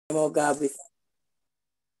Oh God,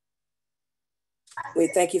 we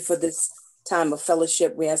thank you for this time of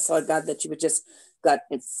fellowship. We ask, Lord God, that you would just, God,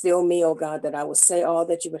 and fill me, oh God, that I will say all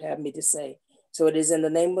that you would have me to say. So it is in the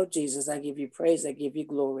name of Jesus, I give you praise, I give you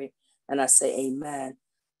glory, and I say amen.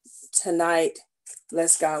 Tonight,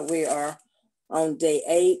 bless God, we are on day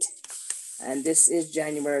 8, and this is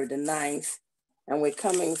January the 9th, and we're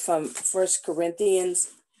coming from 1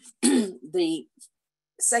 Corinthians, the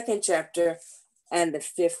 2nd chapter and the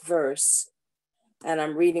 5th verse. And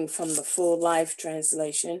I'm reading from the Full Life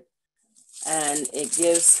Translation, and it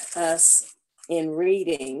gives us in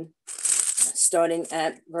reading, starting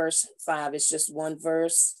at verse 5. It's just one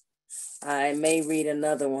verse. I may read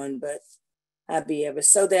another one, but I'll be able,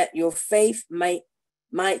 so that your faith might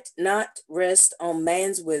not rest on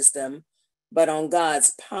man's wisdom, but on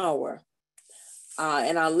God's power.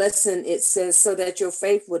 In our lesson, it says, so that your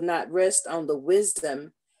faith would not rest on the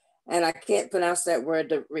wisdom, and I can't pronounce that word,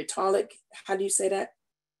 the rhetoric. How do you say that,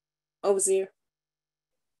 Overseer?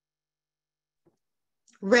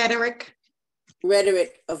 Rhetoric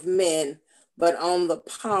of men, but on the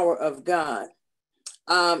power of God.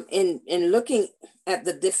 In looking at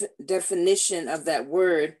the definition of that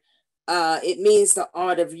word, it means the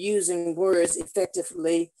art of using words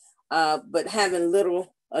effectively, but having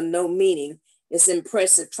little or no meaning. It's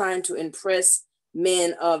impressive, trying to impress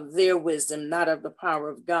men of their wisdom, not of the power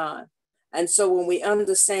of God. And so when we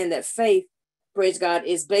understand that faith, praise God,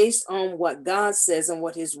 is based on what God says and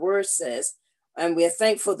what his word says, and we're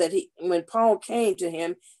thankful that when Paul came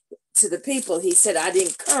to the people, he said, I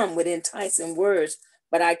didn't come with enticing words,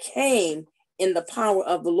 but I came in the power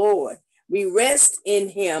of the Lord. We rest in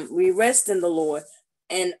him. We rest in the Lord.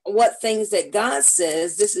 And what things that God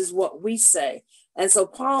says, this is what we say. And so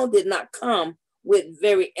Paul did not come with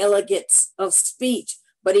very elegance of speech,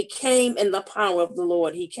 but he came in the power of the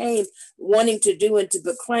Lord. He came wanting to do and to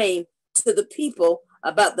proclaim to the people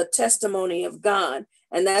about the testimony of God.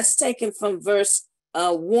 And that's taken from verse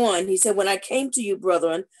 1. He said, when I came to you,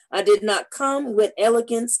 brethren, I did not come with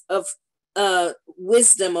elegance of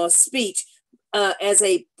wisdom or speech, but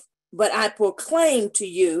I proclaimed to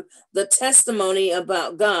you the testimony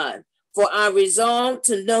about God. For I resolved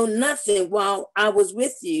to know nothing while I was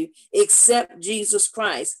with you except Jesus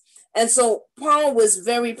Christ. And so Paul was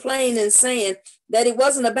very plain in saying that it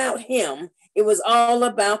wasn't about him. It was all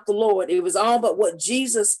about the Lord. It was all about what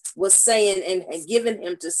Jesus was saying and had given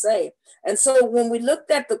him to say. And so when we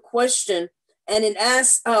looked at the question and it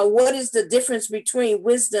asked, what is the difference between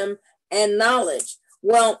wisdom and knowledge?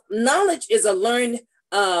 Well, knowledge is a learned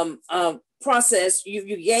process.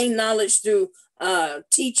 You gain knowledge through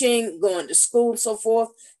teaching, going to school, so forth.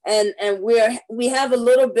 And we have a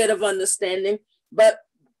little bit of understanding, but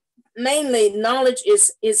mainly knowledge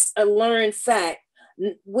is a learned fact.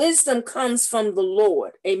 Wisdom comes from the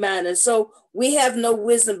Lord. Amen. And so we have no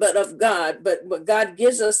wisdom but of God, but what God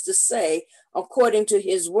gives us to say according to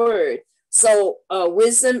his word. So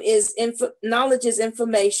wisdom is knowledge is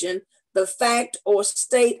information, the fact or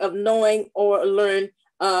state of knowing or learn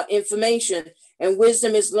information. And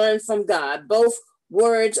wisdom is learned from God. Both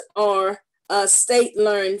words are state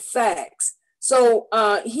learned facts. So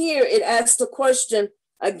here it asks the question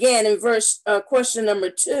again in verse question number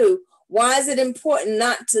 2. Why is it important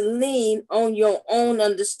not to lean on your own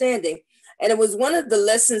understanding? And it was one of the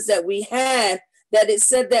lessons that we had that it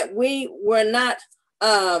said that we were not,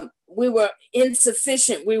 we were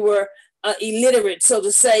insufficient. We were illiterate, so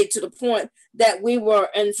to say, to the point that we were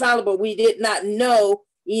infallible. We did not know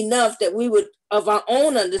enough that we would, of our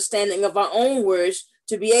own understanding of our own words,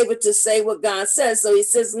 to be able to say what God says. So he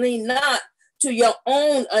says, lean not to your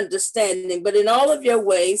own understanding, but in all of your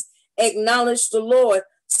ways, acknowledge the Lord.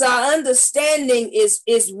 So our understanding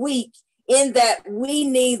is weak in that we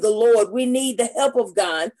need the Lord. We need the help of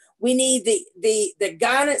God. We need the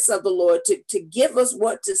guidance of the Lord to give us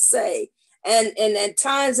what to say. And at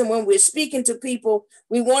times, and when we're speaking to people,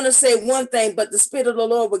 we want to say one thing, but the Spirit of the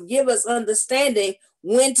Lord will give us understanding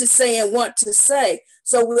when to say and what to say.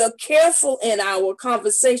 So we're careful in our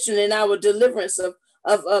conversation, in our deliverance of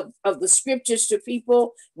the scriptures to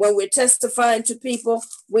people. When we're testifying to people,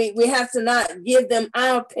 we have to not give them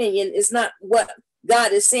our opinion. It's not what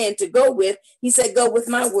God is saying to go with. He said, go with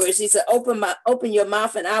my words. He said, open your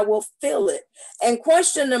mouth and I will fill it. And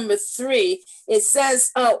question number 3, it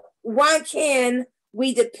says, why can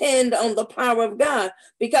we depend on the power of God?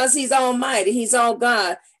 Because he's almighty, he's all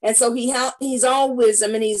God. And so he's all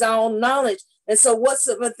wisdom and he's all knowledge. And so what's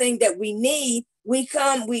the thing that we need? We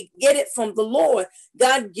get it from the Lord.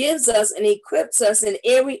 God gives us and equips us in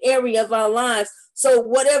every area of our lives. So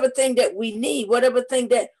whatever thing that we need, whatever thing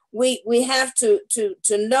that we have to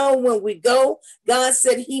know when we go. God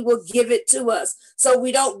said he will give it to us. So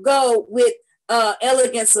we don't go with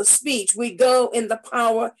elegance of speech. We go in the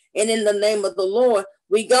power and in the name of the Lord.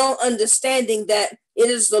 We go understanding that it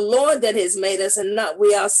is the Lord that has made us and not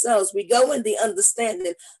we ourselves. We go in the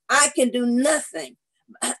understanding I can do nothing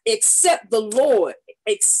except the Lord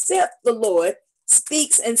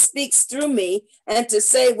speaks and speaks through me and to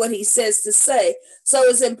say what he says to say. So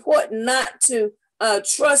it's important not to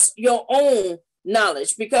trust your own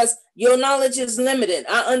knowledge because your knowledge is limited.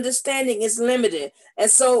 Our understanding is limited.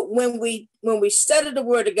 And so when we study the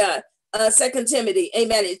word of God, 2 Timothy,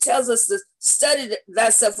 amen, it tells us to study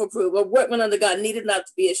thyself approved, a workman under God, needed not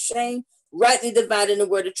to be ashamed, rightly dividing the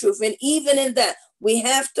word of truth. And even in that, we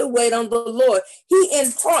have to wait on the Lord. He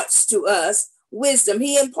imparts to us wisdom.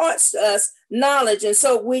 He imparts to us knowledge. And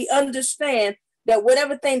so we understand that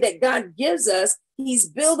whatever thing that God gives us, he's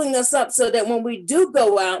building us up so that when we do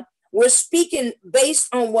go out, we're speaking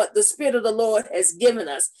based on what the Spirit of the Lord has given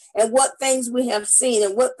us and what things we have seen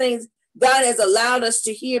and what things God has allowed us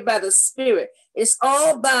to hear by the Spirit. It's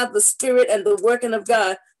all by the Spirit and the working of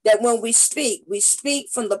God that when we speak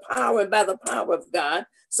from the power and by the power of God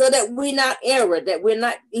so that we're not error, that we're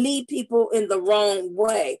not lead people in the wrong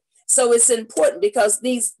way. So it's important because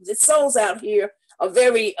the souls out here are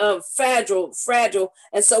very fragile.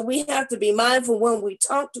 And so we have to be mindful when we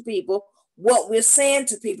talk to people, what we're saying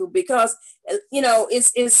to people, because,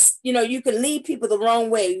 it's you can lead people the wrong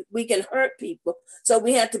way. We can hurt people. So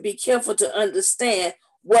we have to be careful to understand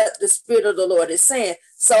what the Spirit of the Lord is saying.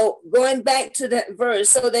 So going back to that verse,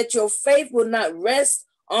 so that your faith will not rest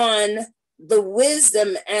on the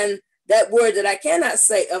wisdom and that word that I cannot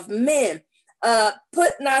say of men.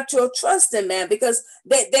 Put not your trust in man because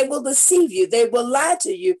they will deceive you. They will lie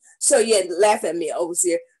to you. So yeah, laugh at me,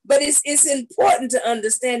 overseer. But it's important to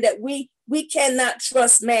understand that we cannot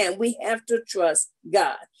trust man. We have to trust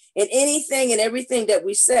God. And anything and everything that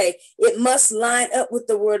we say, it must line up with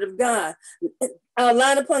the word of God.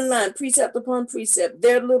 Line upon line, precept upon precept,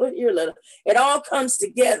 there little, here little. It all comes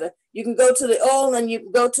together. You can go to the old and you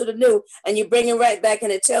can go to the new and you bring it right back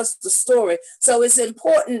and it tells the story. So it's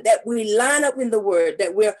important that we line up in the word,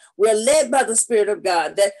 that we're led by the Spirit of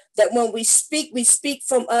God, that when we speak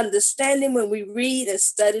from understanding when we read and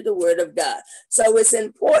study the word of God. So it's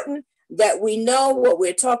important that we know what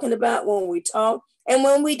we're talking about when we talk. And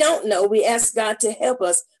when we don't know, we ask God to help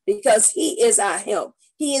us because he is our help.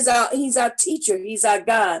 He's our teacher. He's our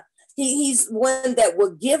God. He's one that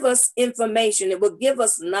will give us information. It will give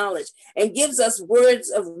us knowledge and gives us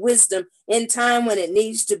words of wisdom in time when it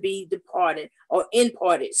needs to be imparted,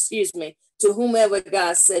 to whomever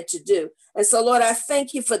God said to do. And so, Lord, I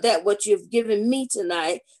thank you for that, what you've given me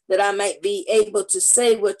tonight, that I might be able to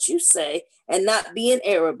say what you say and not be in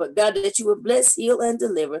error. But God, that you will bless, heal, and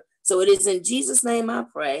deliver. So it is in Jesus' name I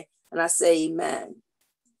pray. And I say amen.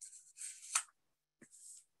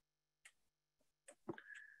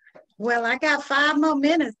 Well, I got 5 more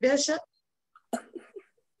minutes, Bishop.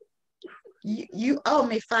 You owe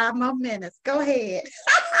me 5 more minutes. Go ahead.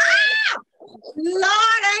 Lord,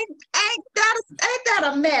 ain't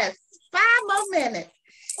that a mess? 5 more minutes.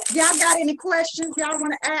 Y'all got any questions y'all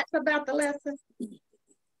want to ask about the lesson?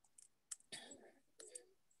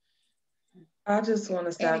 I just want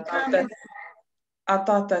to say I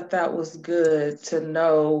thought that was good to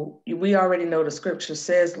know. We already know the scripture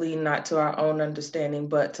says, lean not to our own understanding,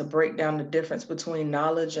 but to break down the difference between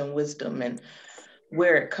knowledge and wisdom and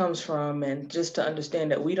where it comes from, and just to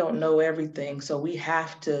understand that we don't know everything. So we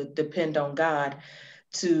have to depend on God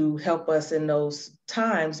to help us in those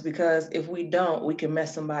times, because if we don't, we can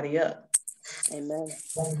mess somebody up. Amen.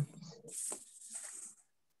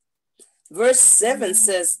 Verse 7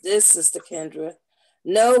 says this, Sister Kendra.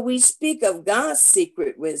 No, we speak of God's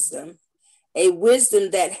secret wisdom, a wisdom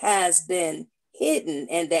that has been hidden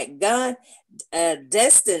and that God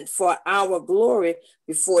destined for our glory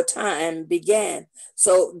before time began.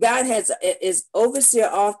 So God as overseer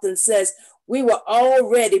often says, we were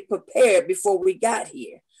already prepared before we got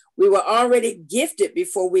here. We were already gifted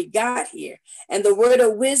before we got here. And the word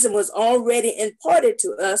of wisdom was already imparted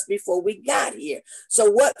to us before we got here. So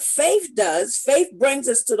what faith does, faith brings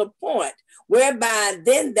us to the point whereby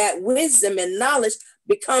then that wisdom and knowledge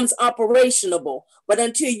becomes operationable. But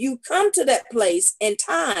until you come to that place in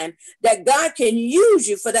time that God can use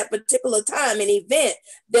you for that particular time and event,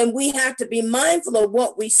 then we have to be mindful of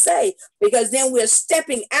what we say, because then we're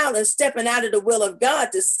stepping out of the will of God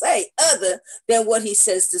to say other than what he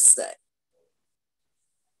says to say.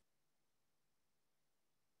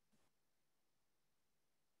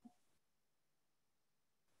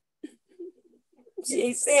 She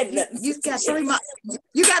ain't said nothing. You got 3 more.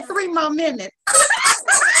 You got 3 more minutes.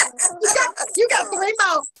 you got 3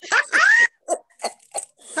 more.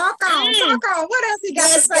 Talk on. What else he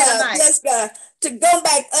got to say tonight? Yes, God. To go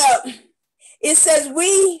back up, it says,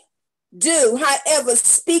 we do, however,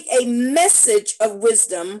 speak a message of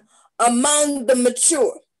wisdom among the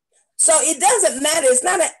mature. So it doesn't matter. It's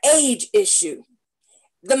not an age issue.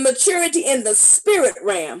 The maturity in the spirit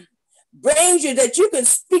realm brings you that you can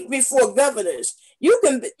speak before governors. You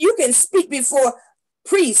can speak before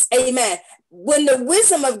priests. Amen. When the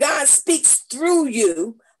wisdom of God speaks through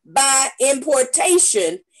you by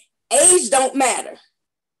importation, age don't matter.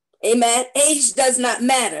 Amen. Age does not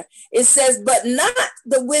matter. It says, but not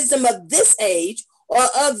the wisdom of this age or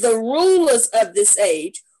of the rulers of this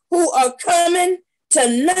age who are coming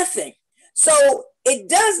to nothing. So it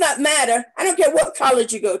does not matter. I don't care what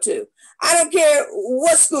college you go to. I don't care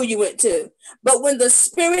what school you went to. But when the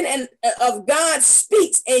Spirit of God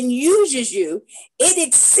speaks and uses you, it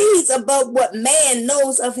exceeds above what man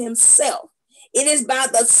knows of himself. It is by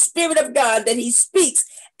the Spirit of God that he speaks,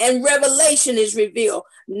 and revelation is revealed.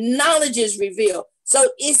 Knowledge is revealed. So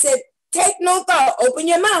he said, take no thought, open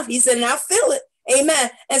your mouth. He said, and I feel it. Amen.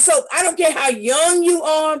 And so I don't care how young you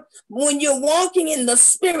are, when you're walking in the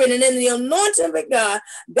Spirit and in the anointing of God,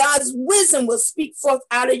 God's wisdom will speak forth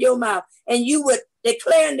out of your mouth, and you would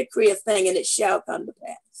declare and decree a thing, and it shall come to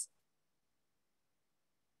pass.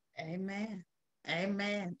 Amen.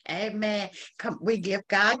 Amen. Amen. Come, we give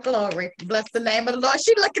God glory. Bless the name of the Lord.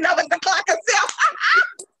 She's looking over at the clock herself.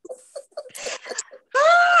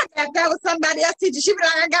 If that was somebody else teaching, she'd be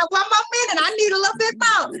like, I got 1 more minute. I need a little bit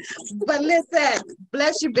more. But listen,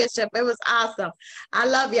 bless you, Bishop. It was awesome. I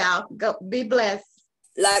love y'all. Go be blessed.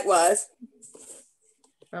 Likewise.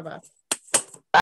 Bye-bye.